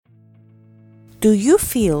Do you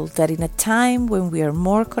feel that in a time when we are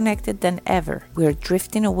more connected than ever, we are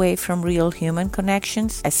drifting away from real human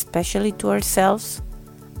connections, especially to ourselves?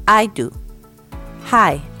 I do.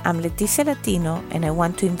 Hi, I'm Leticia Latino, and I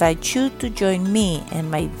want to invite you to join me and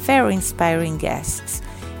my very inspiring guests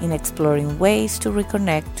in exploring ways to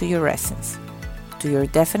reconnect to your essence, to your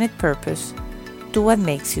definite purpose, to what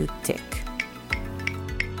makes you tick.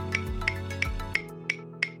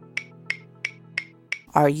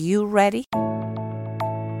 Are you ready?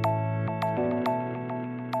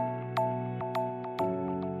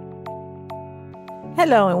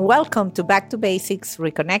 Hello and welcome to Back to Basics,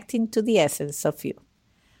 Reconnecting to the Essence of You.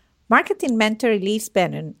 Marketing mentor Ilise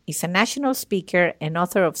Benun is a national speaker and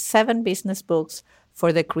author of 7 business books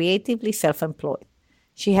for the creatively self-employed.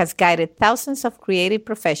 She has guided thousands of creative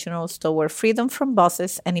professionals toward freedom from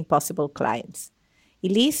bosses and impossible clients.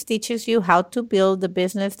 Ilise teaches you how to build a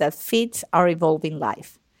business that fits our evolving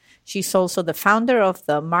life. She's also the founder of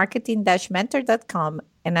the marketing-mentor.com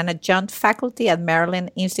and an adjunct faculty at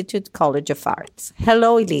Maryland Institute College of Arts.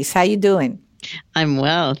 Hello, Ilise. How you doing? I'm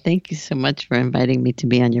well. Thank you so much for inviting me to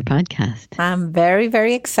be on your podcast. I'm very,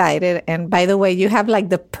 very excited. And by the way, you have like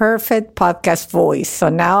the perfect podcast voice. So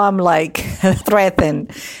now I'm like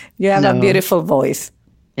threatened. You have a beautiful voice.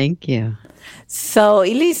 Thank you. So,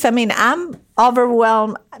 Ilise, I'm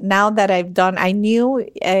overwhelmed now that I knew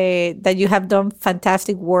that you have done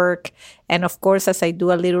fantastic work. And of course, as I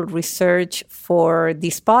do a little research for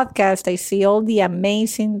this podcast, I see all the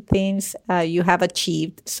amazing things you have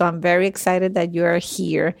achieved. So I'm very excited that you are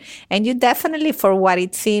here. And you definitely, for what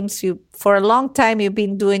it seems, for a long time you've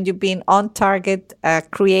been on target,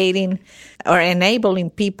 creating or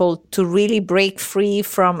enabling people to really break free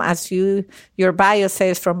from, as your bio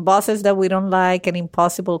says, from bosses that we don't like and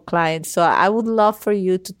impossible clients. So I would love for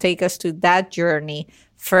you to take us to that journey.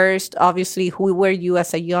 First, obviously, who were you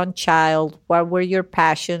as a young child? What were your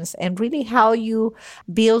passions? And really how you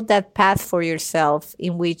build that path for yourself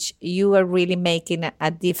in which you are really making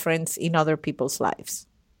a difference in other people's lives.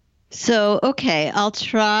 So, okay, I'll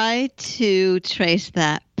try to trace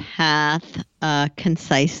that path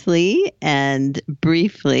concisely and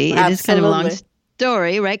briefly. Absolutely. It is kind of a long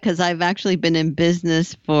story, right? Because I've actually been in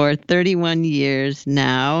business for 31 years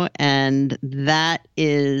now, and that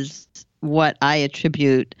is what I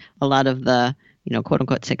attribute a lot of the, quote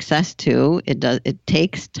unquote success to. It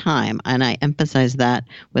takes time. And I emphasize that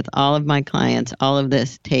with all of my clients. All of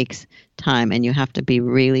this takes time, and you have to be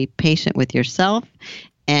really patient with yourself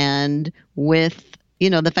and with,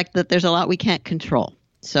 the fact that there's a lot we can't control.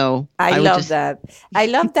 So I love that. I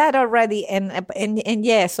love that already. And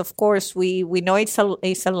yes, of course, we know it's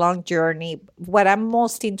a long journey. What I'm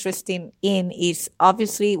most interested in is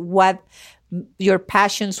obviously what your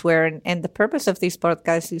passions were. And the purpose of this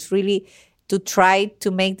podcast is really to try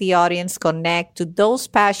to make the audience connect to those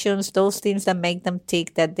passions, those things that make them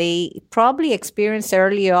tick, that they probably experienced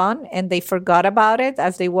early on and they forgot about it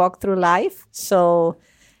as they walk through life. So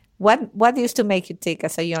what used to make you tick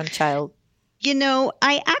as a young child?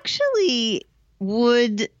 I actually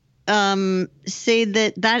would say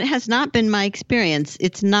that has not been my experience.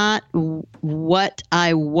 It's not what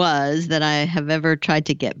I was that I have ever tried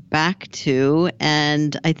to get back to.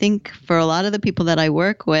 And I think for a lot of the people that I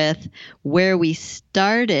work with, where we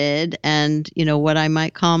started and, what I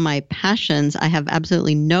might call my passions, I have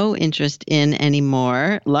absolutely no interest in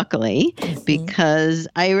anymore, luckily, because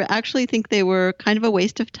I actually think they were kind of a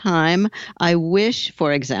waste of time. I wish,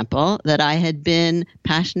 for example, that I had been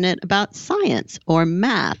passionate about science or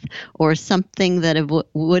math or something that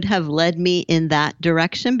would have led me in that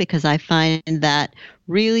direction, because I find that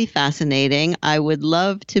really fascinating. I would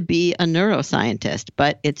love to be a neuroscientist,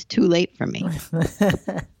 but it's too late for me.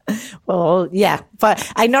 Well, yeah,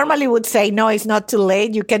 but I normally would say, no, it's not too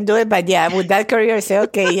late. You can do it. But yeah, with that career, I say,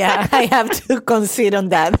 okay, yeah, I have to concede on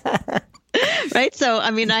that. Right. So,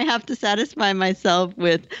 I have to satisfy myself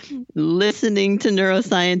with listening to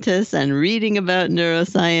neuroscientists and reading about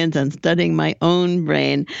neuroscience and studying my own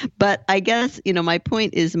brain. But I guess, my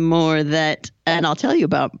point is more that, and I'll tell you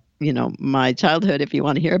about, my childhood if you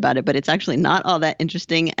want to hear about it, but it's actually not all that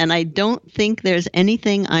interesting. And I don't think there's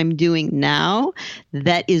anything I'm doing now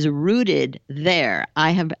that is rooted there.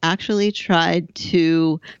 I have actually tried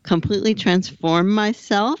to completely transform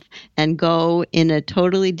myself and go in a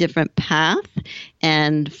totally different path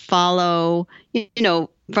and follow,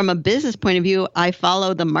 from a business point of view, I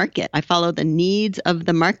follow the market. I follow the needs of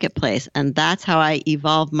the marketplace. And that's how I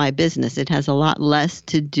evolve my business. It has a lot less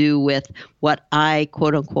to do with what I,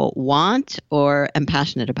 quote unquote, want or am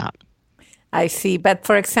passionate about. I see. But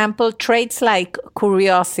for example, traits like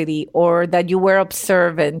curiosity or that you were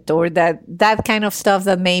observant or that kind of stuff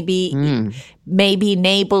that maybe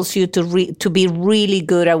enables you to be really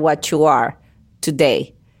good at what you are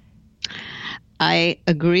today. I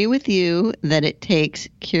agree with you that it takes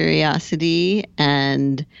curiosity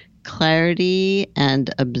and clarity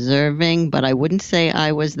and observing, but I wouldn't say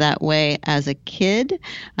I was that way as a kid.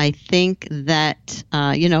 I think that,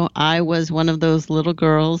 I was one of those little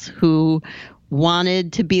girls who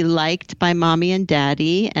wanted to be liked by mommy and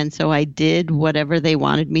daddy. And so I did whatever they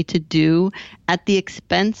wanted me to do at the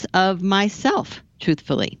expense of myself,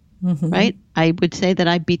 truthfully. Mm-hmm. Right? I would say that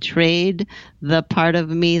I betrayed the part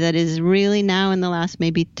of me that is really now in the last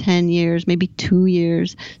maybe 10 years, maybe 2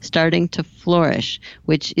 years, starting to flourish,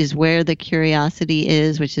 which is where the curiosity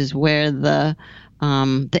is, which is where the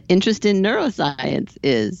interest in neuroscience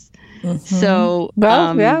is. Mm-hmm. So, but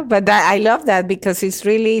I love that because it's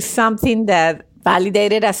really something that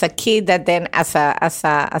validated as a kid that then as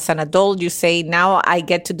an adult, you say, now I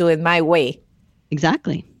get to do it my way.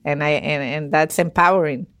 Exactly. And that's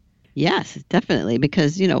empowering. Yes, definitely.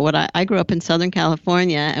 Because, I grew up in Southern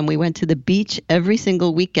California and we went to the beach every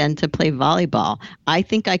single weekend to play volleyball. I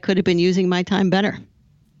think I could have been using my time better.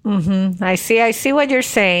 Mm-hmm. I see what you're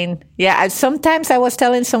saying. Yeah. Sometimes I was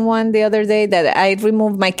telling someone the other day that I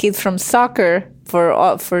removed my kids from soccer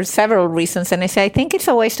for several reasons. And I say, I think it's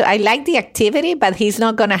a waste I like the activity, but he's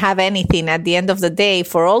not going to have anything at the end of the day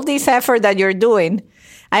for all this effort that you're doing.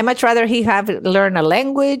 I much rather he learn a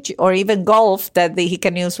language or even golf that he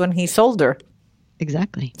can use when he's older.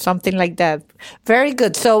 Exactly. Something like that. Very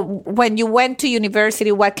good. So when you went to university,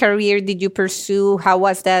 what career did you pursue? How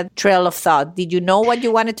was that trail of thought? Did you know what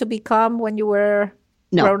you wanted to become when you were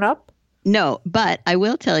grown up? No, but I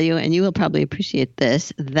will tell you, and you will probably appreciate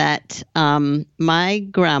this, that my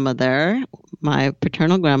grandmother, my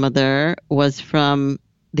paternal grandmother, was from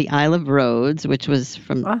the Isle of Rhodes, which was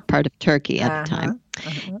from part of Turkey at the time.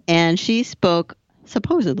 Uh-huh. And she spoke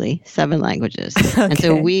supposedly 7 languages. Okay. And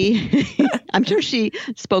so I'm sure she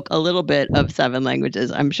spoke a little bit of 7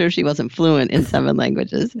 languages. I'm sure she wasn't fluent in 7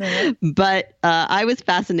 languages. No. But I was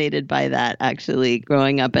fascinated by that actually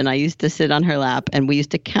growing up. And I used to sit on her lap and we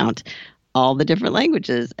used to count all the different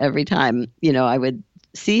languages every time, I would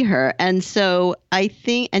see her. And so I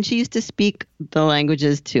think, and she used to speak the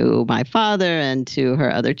languages to my father and to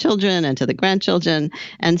her other children and to the grandchildren.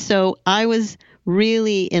 And so I was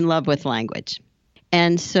really in love with language.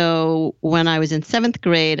 And so when I was in 7th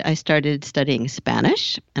grade, I started studying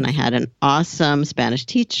Spanish, and I had an awesome Spanish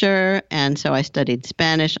teacher. And so I studied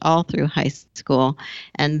Spanish all through high school.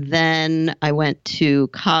 And then I went to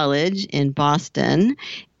college in Boston,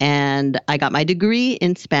 and I got my degree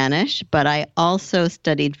in Spanish, but I also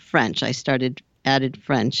studied French. I added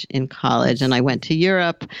French in college, and I went to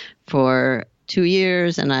Europe for 2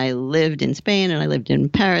 years, and I lived in Spain and I lived in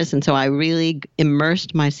Paris. And so I really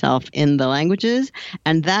immersed myself in the languages,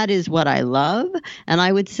 and that is what I love. And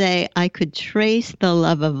I would say I could trace the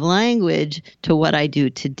love of language to what I do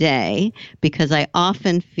today, because I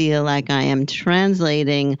often feel like I am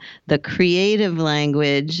translating the creative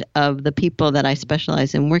language of the people that I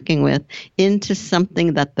specialize in working with into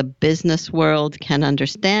something that the business world can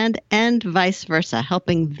understand, and vice versa,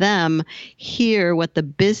 helping them hear what the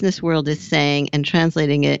business world is saying and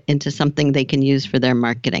translating it into something they can use for their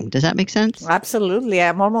marketing. Does that make sense? Absolutely.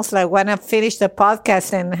 I'm almost like want to finish the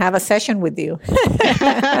podcast and have a session with you.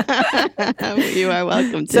 You are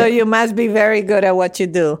welcome to. So you must be very good at what you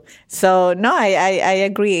do. So no, I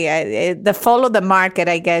agree. The follow the market,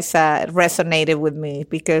 I guess, resonated with me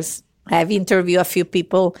because I've interviewed a few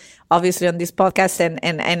people, obviously, on this podcast,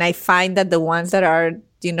 and I find that the ones that are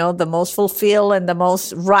the most fulfilled and the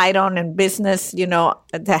most right on in business,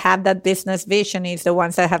 to have that business vision is the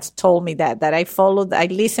ones that have told me that I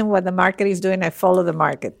listen what the market is doing. I follow the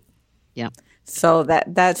market. Yeah. So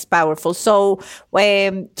that's powerful. So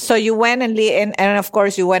you went and live, and of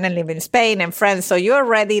course you went and live in Spain and France. So you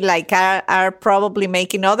already are probably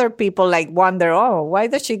making other people wonder, oh, why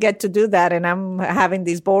does she get to do that? And I'm having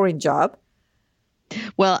this boring job.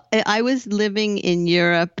 Well, I was living in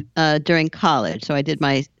Europe during college. So I did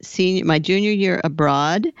my junior year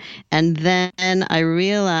abroad. And then I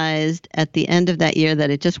realized at the end of that year that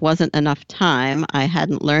it just wasn't enough time. I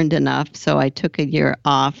hadn't learned enough. So I took a year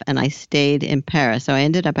off and I stayed in Paris. So I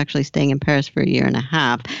ended up actually staying in Paris for 1.5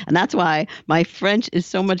 years. And that's why my French is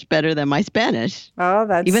so much better than my Spanish.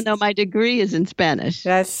 Oh, even though my degree is in Spanish.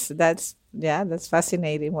 That's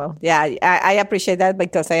fascinating. Well, yeah, I appreciate that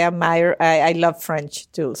because I love French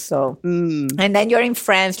too. So, and then you're in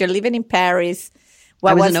France, you're living in Paris.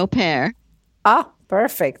 I was an au pair. Oh,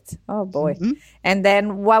 Perfect. Oh boy. Mhm. And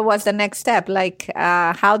then what was the next step? Like,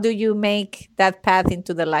 how do you make that path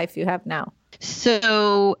into the life you have now?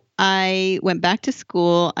 So I went back to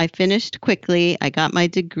school. I finished quickly. I got my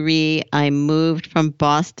degree. I moved from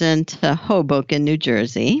Boston to Hoboken, New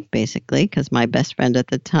Jersey, basically, because my best friend at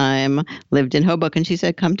the time lived in Hoboken. She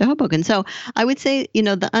said, come to Hoboken. So I would say,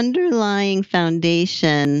 the underlying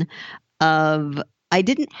foundation of I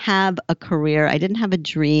didn't have a career. I didn't have a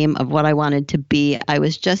dream of what I wanted to be. I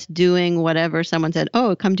was just doing whatever someone said,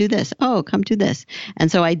 oh, come do this. Oh, come do this. And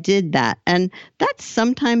so I did that. And that's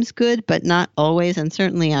sometimes good, but not always. And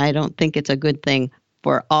certainly I don't think it's a good thing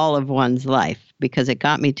for all of one's life because it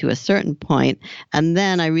got me to a certain point. And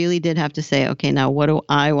then I really did have to say, okay, now what do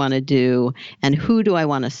I want to do and who do I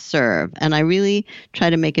want to serve? And I really try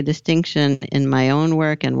to make a distinction in my own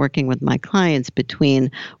work and working with my clients between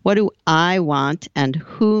what do I want and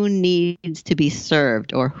who needs to be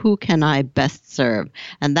served or who can I best serve?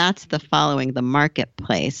 And that's the following the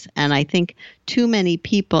marketplace. And I think too many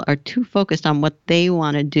people are too focused on what they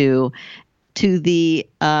want to do to the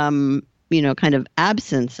kind of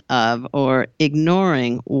absence of or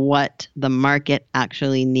ignoring what the market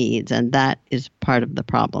actually needs. And that is part of the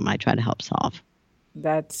problem I try to help solve.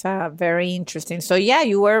 That's very interesting. So, yeah,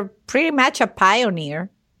 you were pretty much a pioneer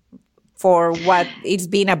for what it's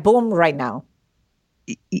been a boom right now.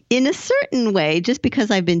 In a certain way, just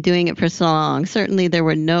because I've been doing it for so long, certainly there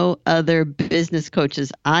were no other business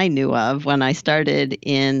coaches I knew of when I started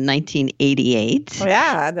in 1988.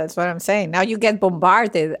 Yeah, that's what I'm saying. Now you get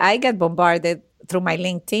bombarded. I get bombarded through my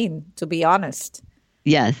LinkedIn, to be honest.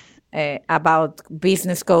 Yes. About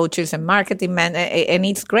business coaches and marketing men. And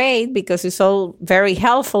it's great because it's all very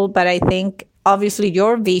helpful. But I think obviously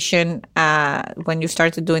your vision when you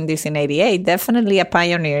started doing this in 88, definitely a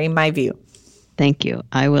pioneer in my view. Thank you.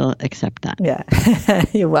 I will accept that. Yeah,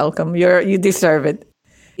 you're welcome. You deserve it.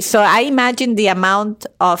 So I imagine the amount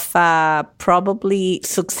of probably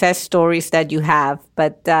success stories that you have,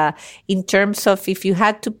 but in terms of if you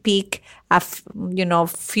had to pick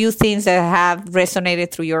few things that have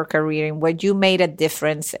resonated through your career and where you made a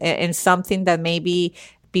difference and something that maybe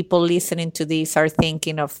people listening to this are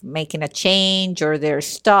thinking of making a change or they're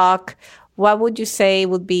stuck, what would you say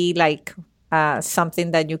would be like something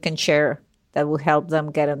that you can share that will help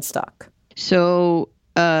them get unstuck? So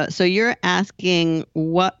you're asking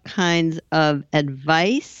what kinds of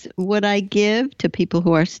advice would I give to people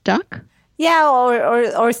who are stuck? Yeah,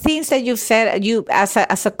 or things that you've said. You as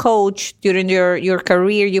a coach during your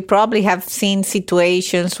career, you probably have seen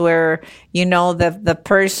situations where the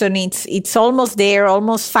person it's almost there,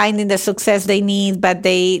 almost finding the success they need, but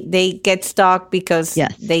they get stuck because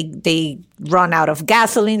yes. they run out of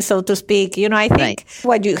gasoline, so to speak. I think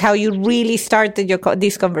right. How you really started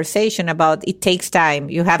this conversation about it takes time.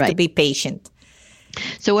 You have to be patient.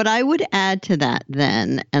 So what I would add to that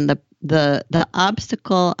then, and the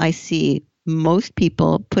obstacle I see most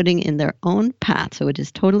people putting in their own path, so it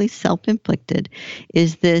is totally self-inflicted,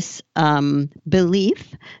 is this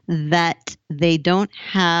belief that they don't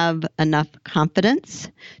have enough confidence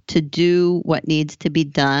to do what needs to be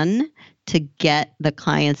done to get the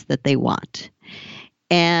clients that they want.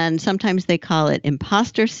 And sometimes they call it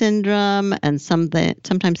imposter syndrome, and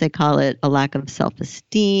sometimes they call it a lack of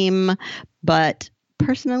self-esteem. But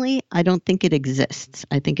personally, I don't think it exists.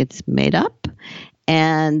 I think it's made up.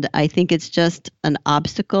 And I think it's just an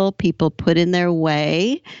obstacle people put in their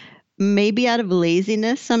way, maybe out of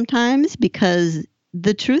laziness sometimes, because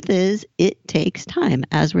the truth is it takes time,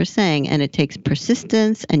 as we're saying, and it takes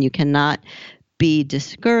persistence, and you cannot be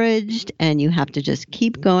discouraged, and you have to just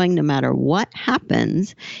keep going no matter what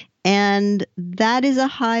happens. And that is a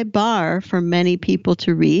high bar for many people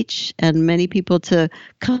to reach and many people to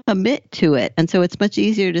commit to it. And so it's much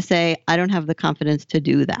easier to say, I don't have the confidence to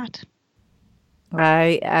do that.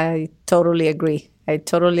 I totally agree. I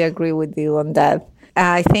totally agree with you on that.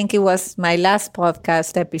 I think it was my last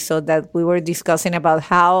podcast episode that we were discussing about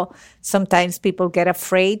how sometimes people get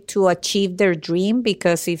afraid to achieve their dream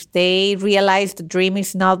because if they realize the dream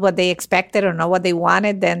is not what they expected or not what they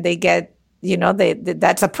wanted, then they get,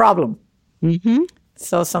 that's a problem. Mm-hmm.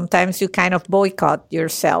 So sometimes you kind of boycott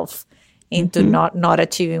yourself into not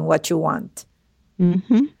achieving what you want.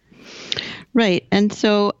 Mm-hmm. Right. And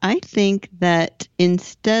so I think that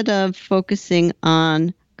instead of focusing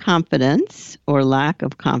on confidence or lack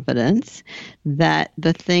of confidence, that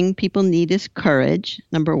the thing people need is courage,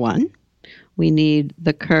 number one. We need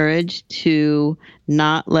the courage to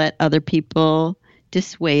not let other people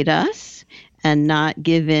dissuade us and not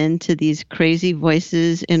give in to these crazy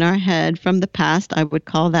voices in our head from the past. I would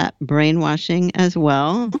call that brainwashing as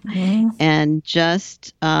well. And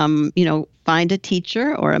just, find a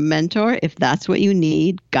teacher or a mentor if that's what you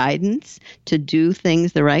need, guidance to do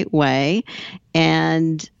things the right way.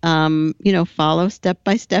 And, follow step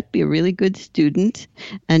by step, be a really good student,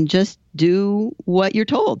 and just do what you're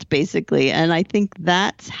told, basically. And I think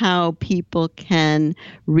that's how people can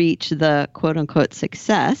reach the quote unquote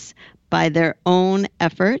success, by their own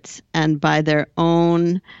efforts and by their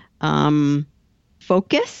own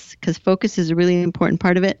focus, because focus is a really important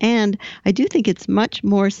part of it. And I do think it's much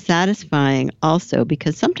more satisfying also,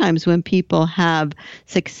 because sometimes when people have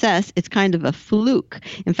success, it's kind of a fluke.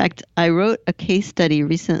 In fact, I wrote a case study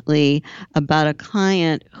recently about a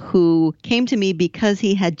client who came to me because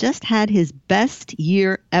he had just had his best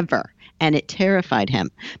year ever, and it terrified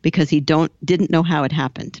him because he didn't know how it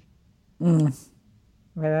happened. Well,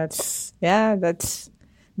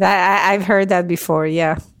 I've heard that before.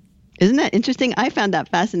 Yeah. Isn't that interesting? I found that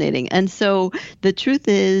fascinating. And so the truth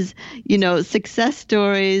is, success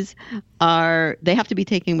stories they have to be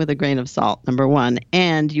taken with a grain of salt, number one.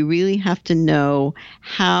 And you really have to know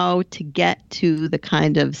how to get to the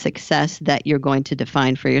kind of success that you're going to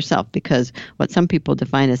define for yourself, because what some people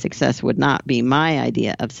define as success would not be my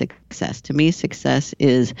idea of success. To me, success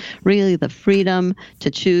is really the freedom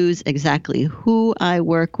to choose exactly who I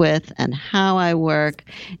work with and how I work,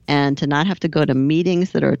 and to not have to go to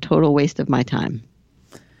meetings that are a total waste of my time.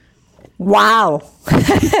 Wow.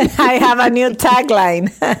 I have a new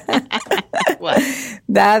tagline. What?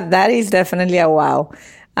 That is definitely a wow.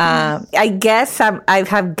 I guess I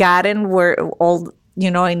have gotten where all,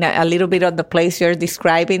 in a little bit of the place you're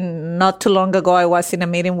describing. Not too long ago, I was in a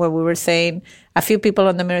meeting where we were saying, a few people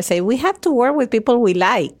on the mirror say, we have to work with people we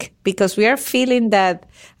like, because we are feeling that,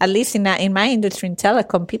 at least in my industry, in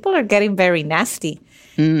telecom, people are getting very nasty,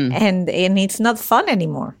 and it's not fun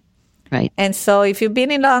anymore. Right. And so if you've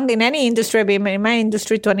been in any industry, I've been in my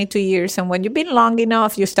industry 22 years, and when you've been long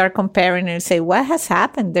enough, you start comparing and say, what has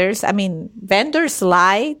happened? Vendors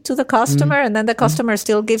lie to the customer, and then the customer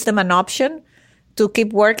still gives them an option to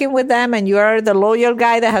keep working with them, and you're the loyal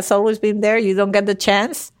guy that has always been there. You don't get the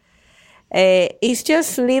chance. It's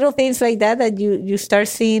just little things like that you start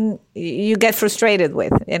seeing, you get frustrated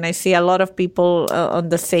with. And I see a lot of people on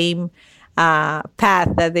the same path,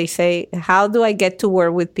 that they say, how do I get to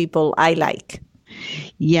work with people I like?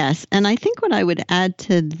 Yes. And I think what I would add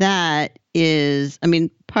to that is,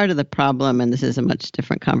 part of the problem, and this is a much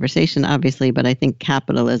different conversation, obviously, but I think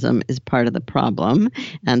capitalism is part of the problem.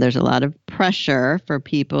 And there's a lot of pressure for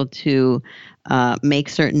people to make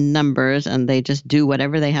certain numbers, and they just do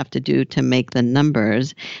whatever they have to do to make the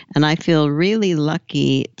numbers. And I feel really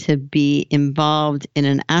lucky to be involved in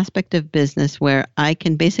an aspect of business where I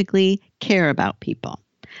can basically care about people.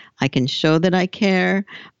 I can show that I care.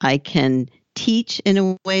 I can teach in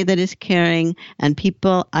a way that is caring, and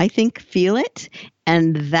people, I think, feel it.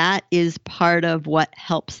 And that is part of what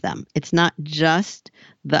helps them. It's not just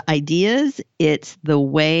the ideas, it's the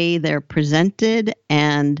way they're presented.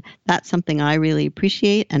 And that's something I really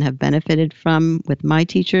appreciate and have benefited from with my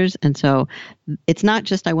teachers. And so it's not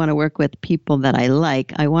just I want to work with people that I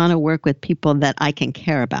like. I want to work with people that I can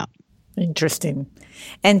care about. Interesting.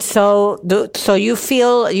 And so you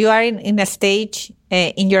feel you are in a stage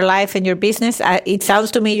in your life and your business. It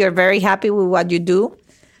sounds to me you're very happy with what you do.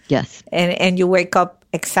 Yes. And you wake up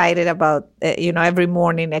excited about, every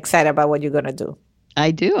morning excited about what you're going to do.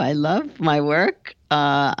 I do. I love my work.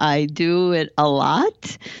 I do it a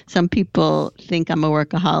lot. Some people think I'm a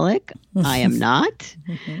workaholic. I am not.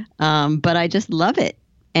 But I just love it.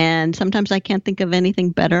 And sometimes I can't think of anything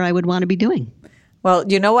better I would want to be doing. Well,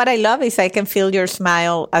 you know what I love is I can feel your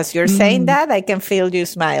smile. As you're saying that, I can feel you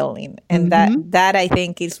smiling. And that I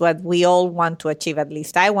think is what we all want to achieve. At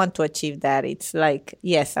least I want to achieve that. It's like,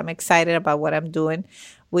 yes, I'm excited about what I'm doing,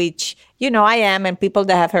 which, I am. And people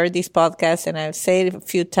that have heard this podcast, and I've said it a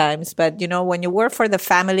few times, but, when you work for the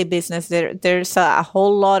family business, there's a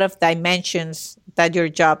whole lot of dimensions that your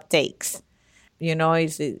job takes.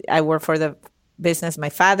 I work for the business my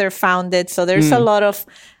father founded. So there's a lot of,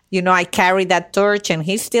 I carry that torch, and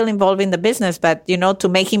he's still involved in the business, but, to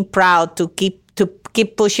make him proud, to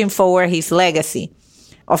keep pushing forward his legacy.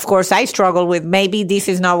 Of course, I struggle with maybe this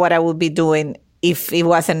is not what I would be doing if it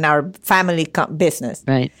wasn't our family business.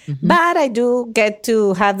 Right. But I do get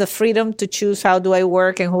to have the freedom to choose how do I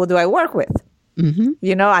work and who do I work with.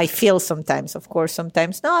 Mm-hmm. I feel sometimes, of course,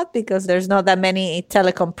 sometimes not, because there's not that many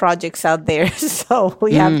telecom projects out there. So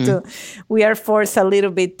we are forced a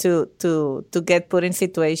little bit to get put in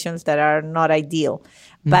situations that are not ideal.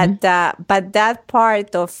 Mm-hmm. But that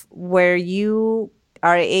part of where you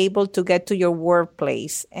are able to get to your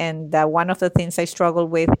workplace. And one of the things I struggle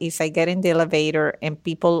with is I get in the elevator and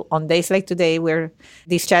people on days like today where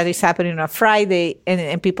this chat is happening on a Friday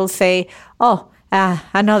and people say, oh,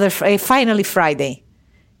 finally Friday.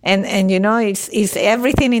 And it's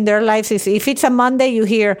everything in their lives is, if it's a Monday, you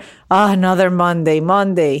hear, oh, another Monday.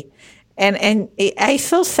 And it's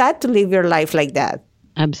so sad to live your life like that.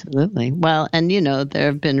 Absolutely. Well, and there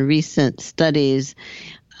have been recent studies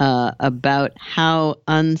about how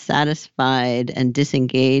unsatisfied and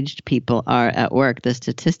disengaged people are at work. The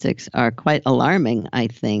statistics are quite alarming, I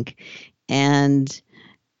think. And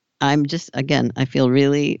I feel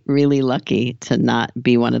really, really lucky to not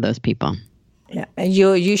be one of those people. Yeah,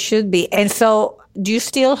 you should be. And so, do you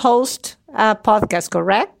still host a podcast,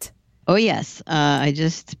 correct? Oh, yes. I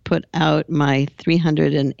just put out my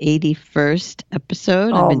 381st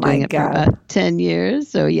episode. I've been doing it for about 10 years.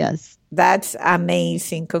 So, yes. That's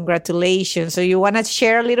amazing. Congratulations. So you want to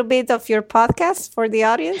share a little bit of your podcast for the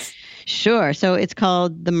audience? Sure. So it's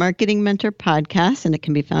called the Marketing Mentor Podcast, and it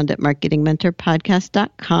can be found at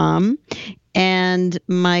marketingmentorpodcast.com. And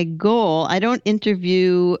my goal, I don't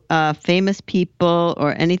interview famous people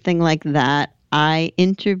or anything like that. I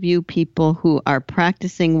interview people who are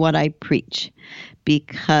practicing what I preach,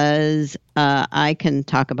 because I can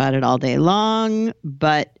talk about it all day long.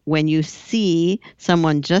 But when you see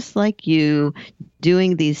someone just like you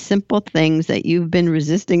doing these simple things that you've been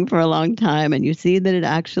resisting for a long time, and you see that it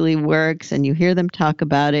actually works, and you hear them talk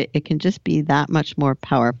about it, it can just be that much more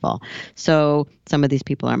powerful. So some of these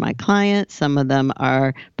people are my clients, some of them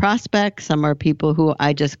are prospects, some are people who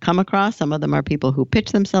I just come across, some of them are people who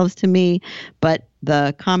pitch themselves to me, but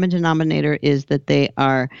the common denominator is that they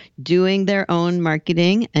are doing their own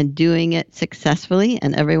marketing and doing it successfully,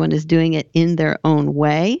 and everyone is doing it in their own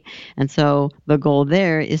way. And so the goal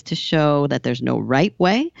there is to show that there's no right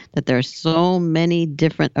way, that there are so many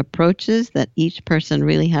different approaches that each person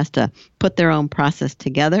really has to put their own process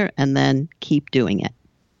together and then keep doing it.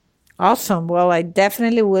 Awesome. Well, I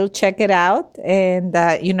definitely will check it out. And,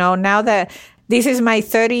 now that this is my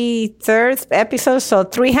 33rd episode, so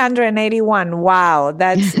 381. Wow.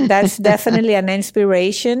 That's definitely an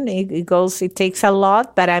inspiration. It takes a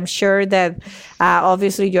lot, but I'm sure that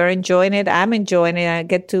obviously you're enjoying it. I'm enjoying it. I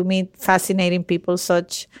get to meet fascinating people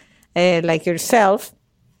such like yourself.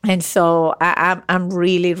 And so I'm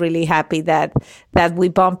really, really happy that we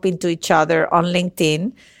bump into each other on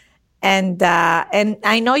LinkedIn. And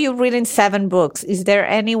I know you've written 7 books. Is there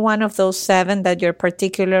any one of those 7 that you're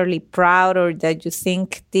particularly proud, or that you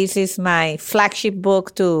think this is my flagship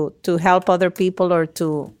book to help other people, or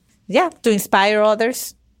to inspire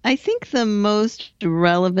others? I think the most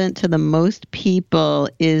relevant to the most people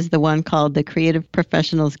is the one called The Creative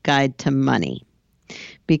Professional's Guide to Money,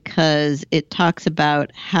 because it talks about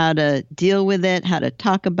how to deal with it, how to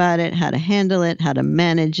talk about it, how to handle it, how to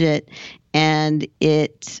manage it. And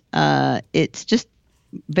it's just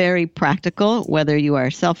very practical, whether you are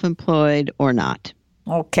self-employed or not.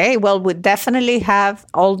 Okay, well, we definitely have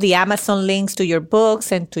all the Amazon links to your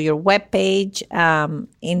books and to your webpage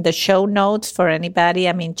in the show notes for anybody.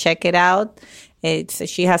 I mean, check it out.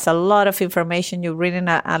 She has a lot of information. You've written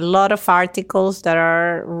a lot of articles that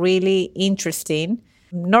are really interesting.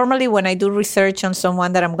 Normally, when I do research on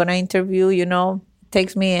someone that I'm going to interview, it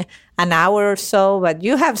takes me an hour or so, but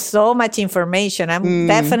you have so much information. I'm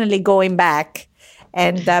definitely going back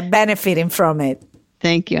and benefiting from it.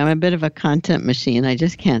 Thank you. I'm a bit of a content machine. I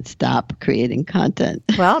just can't stop creating content.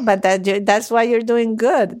 Well, but that's why you're doing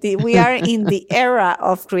good. We are in the era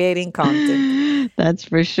of creating content. That's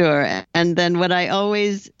for sure. And then what I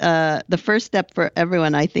always, the first step for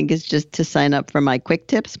everyone, I think, is just to sign up for my quick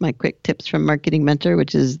tips from Marketing Mentor,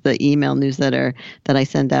 which is the email newsletter that I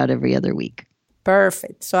send out every other week.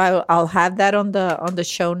 Perfect. So I'll have that on the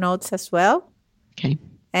show notes as well. Okay.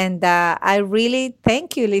 And I really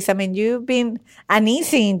thank you, Ilise. I mean, you've been an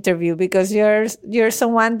easy interview, because you're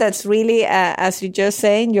someone that's really, as you just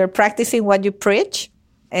saying, you're practicing what you preach,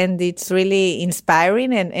 and it's really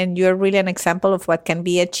inspiring. And you're really an example of what can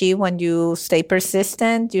be achieved when you stay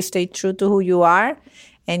persistent, you stay true to who you are,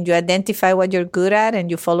 and you identify what you're good at, and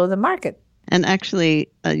you follow the market. And actually,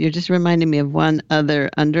 you're just reminding me of one other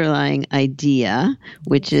underlying idea,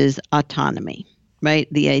 which is autonomy, right?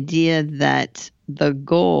 The idea that the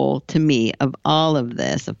goal to me of all of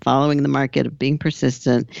this, of following the market, of being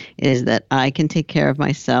persistent, is that I can take care of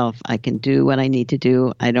myself. I can do what I need to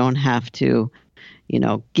do. I don't have to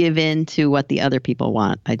give in to what the other people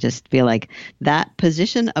want. I just feel like that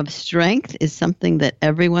position of strength is something that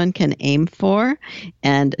everyone can aim for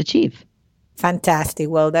and achieve. Fantastic.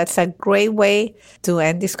 Well, that's a great way to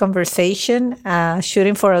end this conversation.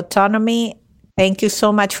 Shooting for autonomy. Thank you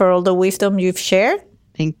so much for all the wisdom you've shared.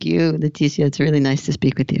 Thank you, Leticia. It's really nice to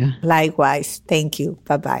speak with you. Likewise. Thank you.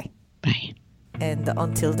 Bye-bye. Bye. And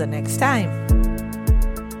until the next time.